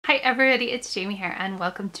Hi everybody, it's Jamie here and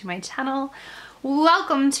welcome to my channel.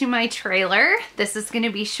 Welcome to my trailer. This is going to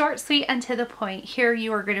be short, sweet, and to the point. Here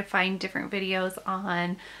you are going to find different videos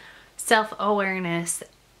on self-awareness,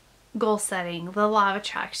 goal setting, the law of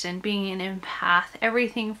attraction, being an empath,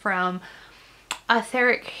 everything from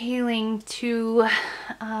etheric healing to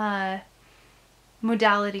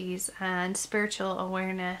modalities and spiritual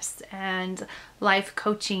awareness and life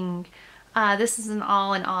coaching. This is an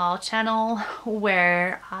all-in-all channel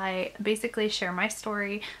where I basically share my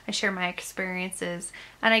story, I share my experiences,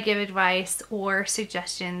 and I give advice or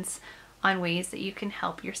suggestions on ways that you can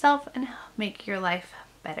help yourself and make your life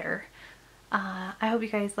better. I hope you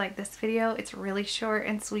guys like this video. It's really short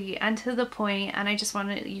and sweet and to the point, and I just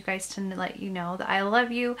wanted you guys to let you know that I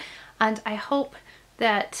love you, and I hope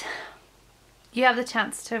that you have the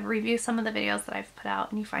chance to review some of the videos that I've put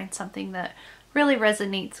out and you find something that really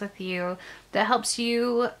resonates with you, that helps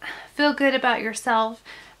you feel good about yourself.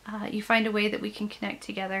 You find a way that we can connect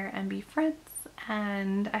together and be friends.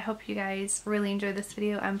 And I hope you guys really enjoy this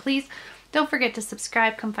video. And please don't forget to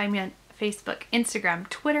subscribe. Come find me on Facebook, Instagram,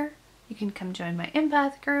 Twitter. You can come join my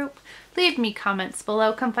empath group. Leave me comments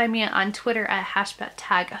below. Come find me on Twitter at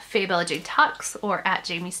 #FabeLJTalks or at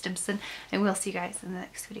Jamie Stimpson. And we'll see you guys in the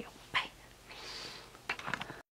next video.